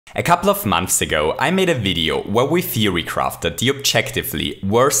A couple of months ago, I made a video where we theory crafted the objectively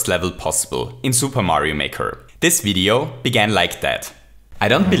worst level possible in Super Mario Maker. This video began like that. I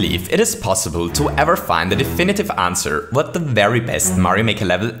don't believe it is possible to ever find a definitive answer what the very best Mario Maker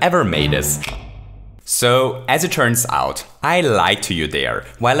level ever made is. So, as it turns out, I lied to you there.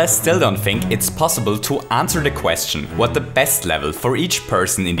 While I still don't think it's possible to answer the question what the best level for each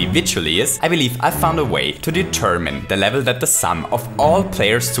person individually is, I believe I found a way to determine the level that the sum of all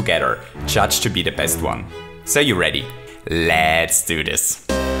players together judge to be the best one. So you ready? Let's do this!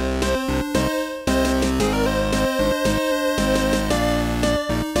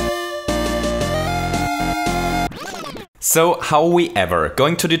 So how are we ever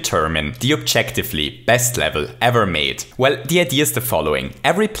going to determine the objectively best level ever made? Well, the idea is the following.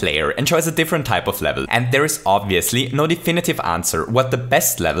 Every player enjoys a different type of level, and there is obviously no definitive answer what the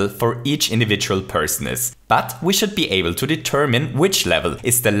best level for each individual person is. But we should be able to determine which level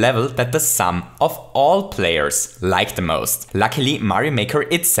is the level that the sum of all players like the most. Luckily, Mario Maker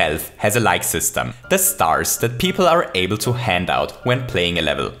itself has a like system. The stars that people are able to hand out when playing a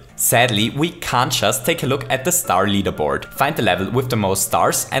level. Sadly, we can't just take a look at the star leaderboard, find the level with the most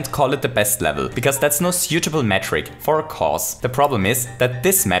stars and call it the best level, because that's no suitable metric for a cause. The problem is that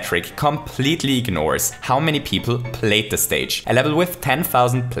this metric completely ignores how many people played the stage. A level with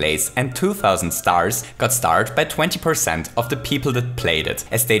 10,000 plays and 2,000 stars got starred by 20% of the people that played it.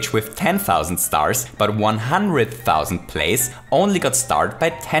 A stage with 10,000 stars but 100,000 plays only got starred by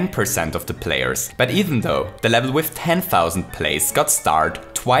 10% of the players. But even though the level with 10,000 plays got starred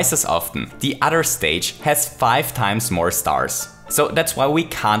twice as often, the other stage has 5 times more stars. So that's why we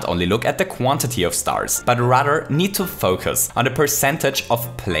can't only look at the quantity of stars, but rather need to focus on the percentage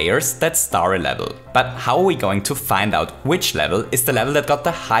of players that star a level. But how are we going to find out which level is the level that got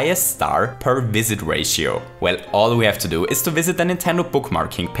the highest star per visit ratio? Well, all we have to do is to visit the Nintendo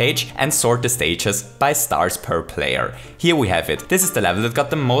bookmarking page and sort the stages by stars per player. Here we have it. This is the level that got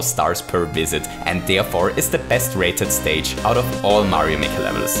the most stars per visit and therefore is the best rated stage out of all Mario Maker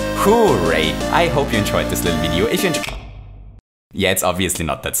levels. Hooray! I hope you enjoyed this little video. If you enjoyed, yeah, it's obviously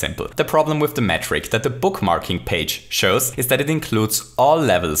not that simple. The problem with the metric that the bookmarking page shows is that it includes all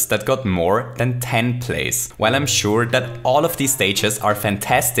levels that got more than 10 plays. While I'm sure that all of these stages are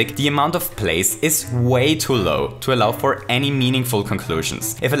fantastic, the amount of plays is way too low to allow for any meaningful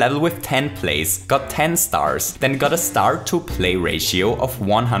conclusions. If a level with 10 plays got 10 stars, then it got a star to play ratio of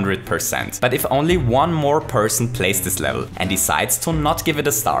 100%. But if only one more person plays this level and decides to not give it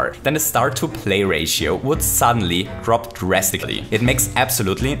a star, then the star to play ratio would suddenly drop drastically. It makes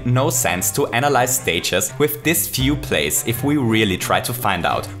absolutely no sense to analyze stages with this few plays if we really try to find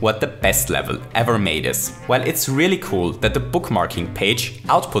out what the best level ever made is. While it's really cool that the bookmarking page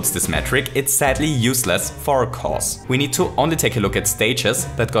outputs this metric, it's sadly useless for a cause. We need to only take a look at stages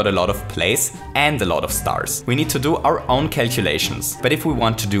that got a lot of plays and a lot of stars. We need to do our own calculations. But if we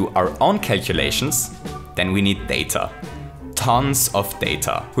want to do our own calculations, then we need data. Tons of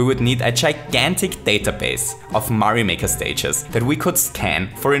data. We would need a gigantic database of Mario Maker stages that we could scan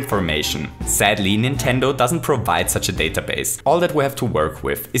for information. Sadly, Nintendo doesn't provide such a database. All that we have to work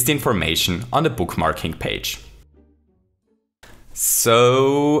with is the information on the bookmarking page.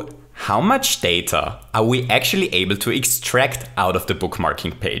 So, how much data are we actually able to extract out of the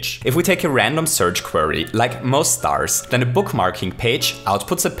bookmarking page? If we take a random search query, like most stars, then the bookmarking page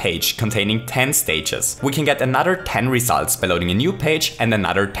outputs a page containing 10 stages. We can get another 10 results by loading a new page and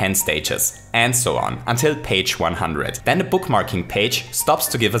another 10 stages, and so on, until page 100. Then the bookmarking page stops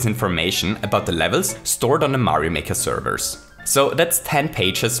to give us information about the levels stored on the Mario Maker servers. So that's 10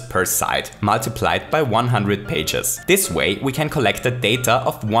 pages per site, multiplied by 100 pages. This way we can collect the data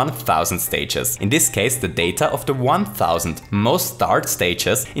of 1000 stages. In this case, the data of the 1000 most starred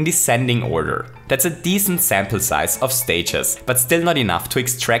stages in descending order. That's a decent sample size of stages, but still not enough to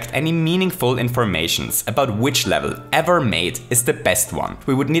extract any meaningful informations about which level ever made is the best one.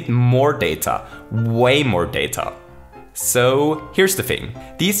 We would need more data, way more data. So here's the thing,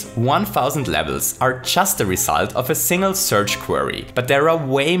 these 1000 levels are just a result of a single search query, but there are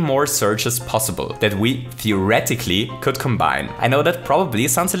way more searches possible that we theoretically could combine. I know that probably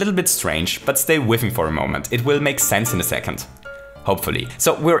sounds a little bit strange, but stay with me for a moment, it will make sense in a second. Hopefully.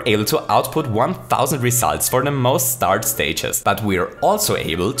 So we're able to output 1000 results for the most starred stages, but we're also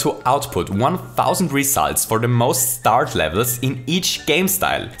able to output 1000 results for the most starred levels in each game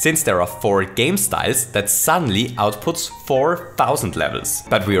style. Since there are 4 game styles, that suddenly outputs 24,000 levels.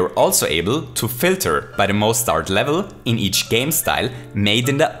 But we are also able to filter by the most starred level in each game style made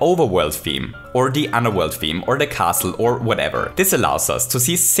in the overworld theme, or the underworld theme, or the castle, or whatever. This allows us to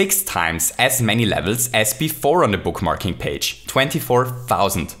see 6 times as many levels as before on the bookmarking page,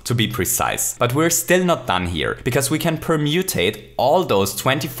 24,000 to be precise. But we're still not done here, because we can permutate all those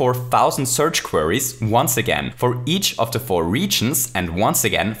 24,000 search queries once again for each of the 4 regions and once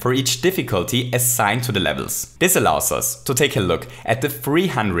again for each difficulty assigned to the levels. This allows us to take a look at the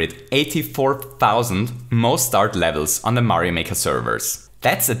 384,000 most starred levels on the Mario Maker servers.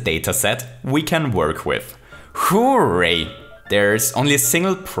 That's a dataset we can work with. Hooray! There's only a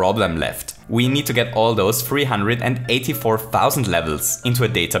single problem left. We need to get all those 384,000 levels into a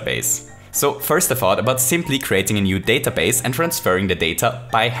database. So first I thought about simply creating a new database and transferring the data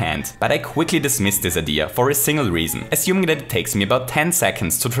by hand. But I quickly dismissed this idea for a single reason. Assuming that it takes me about 10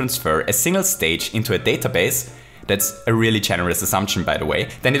 seconds to transfer a single stage into a database, that's a really generous assumption by the way,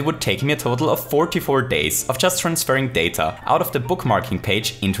 then it would take me a total of 44 days of just transferring data out of the bookmarking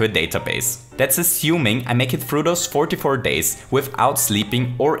page into a database. That's assuming I make it through those 44 days without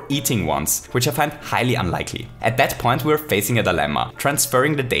sleeping or eating once, which I find highly unlikely. At that point we're facing a dilemma.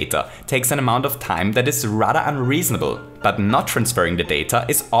 Transferring the data takes an amount of time that is rather unreasonable. But not transferring the data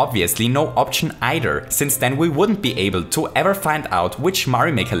is obviously no option either, since then we wouldn't be able to ever find out which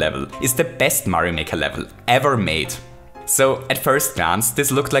Mario Maker level is the best Mario Maker level ever made. So at first glance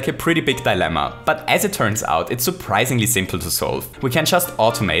this looked like a pretty big dilemma, but as it turns out it's surprisingly simple to solve. We can just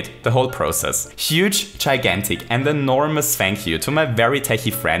automate the whole process. Huge, gigantic and enormous thank you to my very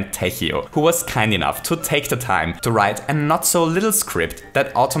techie friend Techio, who was kind enough to take the time to write a not so little script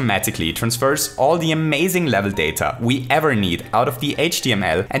that automatically transfers all the amazing level data we ever need out of the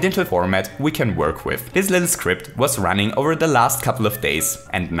HTML and into a format we can work with. This little script was running over the last couple of days,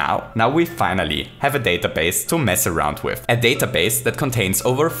 and now we finally have a database to mess around with. A database that contains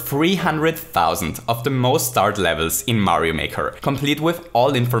over 300,000 of the most starred levels in Mario Maker, complete with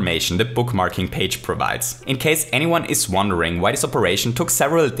all information the bookmarking page provides. In case anyone is wondering why this operation took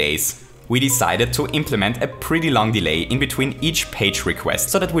several days, we decided to implement a pretty long delay in between each page request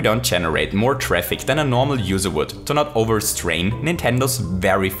so that we don't generate more traffic than a normal user would to not overstrain Nintendo's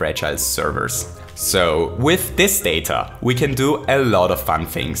very fragile servers. So with this data, we can do a lot of fun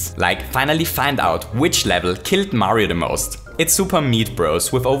things, like finally find out which level killed Mario the most. It's Super Meat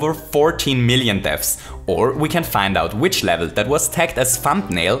Bros with over 14 million deaths. Or we can find out which level that was tagged as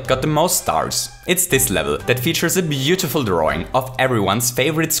thumbnail got the most stars. It's this level that features a beautiful drawing of everyone's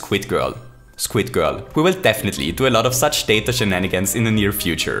favorite Squid Girl. Squid Girl. We will definitely do a lot of such data shenanigans in the near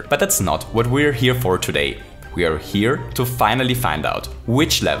future, but that's not what we're here for today. We are here to finally find out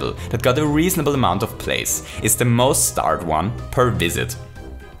which level that got a reasonable amount of plays is the most starred one per visit.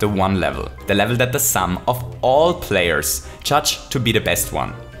 The one level. The level that the sum of all players judge to be the best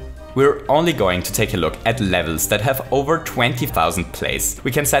one. We're only going to take a look at levels that have over 20,000 plays.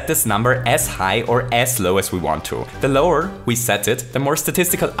 We can set this number as high or as low as we want to. The lower we set it, the more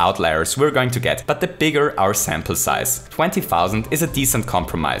statistical outliers we're going to get, but the bigger our sample size. 20,000 is a decent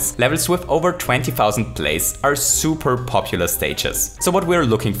compromise. Levels with over 20,000 plays are super popular stages. So what we're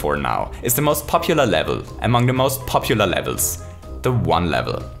looking for now is the most popular level among the most popular levels. The one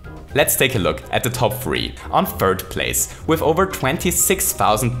level. Let's take a look at the top 3. On 3rd place, with over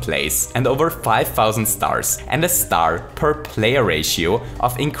 26,000 plays and over 5,000 stars and a star per player ratio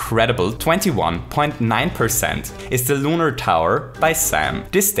of incredible 21.9%, is the Lunar Tower by Sam.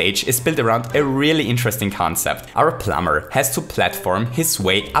 This stage is built around a really interesting concept. Our plumber has to platform his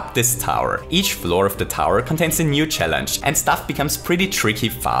way up this tower. Each floor of the tower contains a new challenge and stuff becomes pretty tricky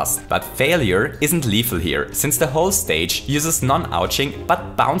fast. But failure isn't lethal here, since the whole stage uses non-ouching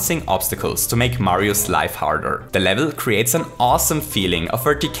but bouncing obstacles to make Mario's life harder. The level creates an awesome feeling of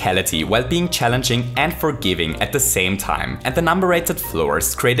verticality while being challenging and forgiving at the same time, and the number-rated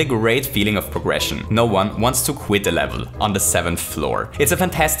floors create a great feeling of progression. No one wants to quit a level on the 7th floor. It's a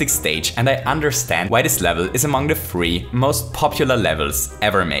fantastic stage, and I understand why this level is among the 3 most popular levels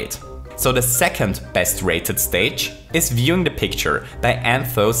ever made. So the second best rated stage is Viewing the Picture by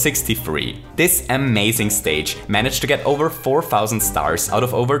Antho63. This amazing stage managed to get over 4,000 stars out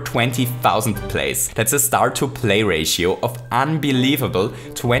of over 20,000 plays. That's a star to play ratio of unbelievable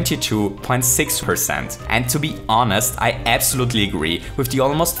 22.6%. And to be honest, I absolutely agree with the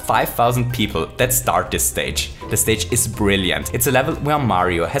almost 5,000 people that start this stage. The stage is brilliant. It's a level where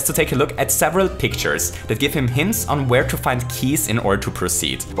Mario has to take a look at several pictures that give him hints on where to find keys in order to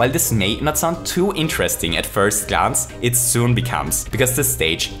proceed. While this may not sound too interesting at first glance, us, it soon becomes, because the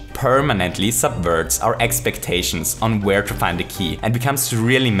stage permanently subverts our expectations on where to find the key and becomes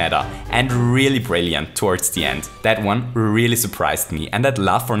really meta and really brilliant towards the end. That one really surprised me, and I'd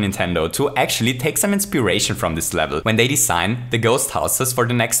love for Nintendo to actually take some inspiration from this level when they design the ghost houses for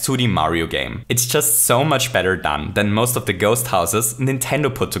the next 2D Mario game. It's just so much better done than most of the ghost houses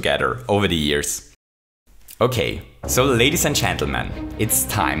Nintendo put together over the years. Okay, so ladies and gentlemen, it's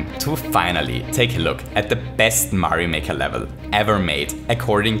time to finally take a look at the best Mario Maker level ever made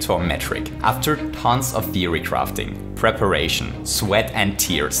according to our metric. After tons of theory crafting, preparation, sweat and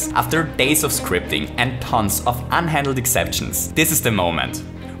tears, after days of scripting and tons of unhandled exceptions, this is the moment.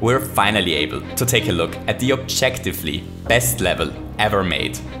 We're finally able to take a look at the objectively best level ever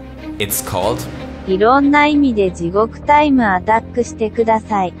made. It's called いろんな意味で地獄タイムアタックしてくだ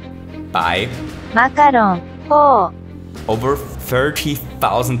さい by マカロン4 Over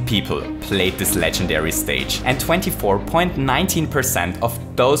 30,000 people played this legendary stage, and 24.19% of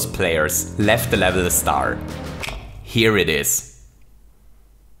those players left the level a star. Here it is.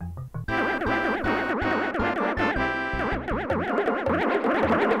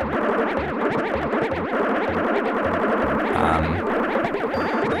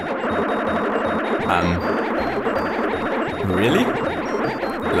 Really?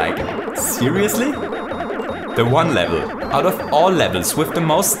 Like, seriously? The one level, out of all levels with the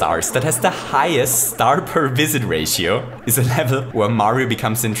most stars that has the highest star per visit ratio, is a level where Mario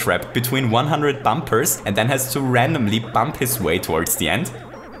becomes entrapped between 100 bumpers and then has to randomly bump his way towards the end?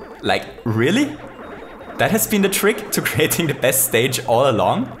 Like, really? That has been the trick to creating the best stage all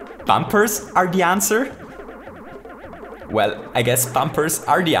along? Bumpers are the answer? Well, I guess bumpers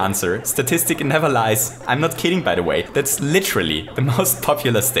are the answer. Statistic never lies. I'm not kidding, by the way. That's literally the most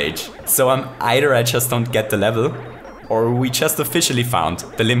popular stage. So either I just don't get the level, or we just officially found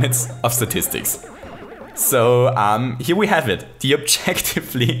the limits of statistics. So here we have it. The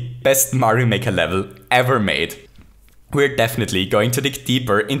objectively best Mario Maker level ever made. We're definitely going to dig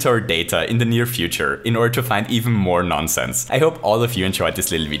deeper into our data in the near future in order to find even more nonsense. I hope all of you enjoyed this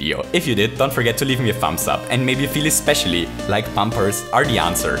little video. If you did, don't forget to leave me a thumbs up, and maybe you feel especially like bumpers are the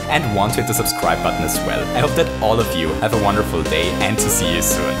answer and want to hit the subscribe button as well. I hope that all of you have a wonderful day and to see you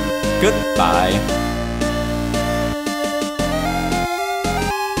soon. Goodbye!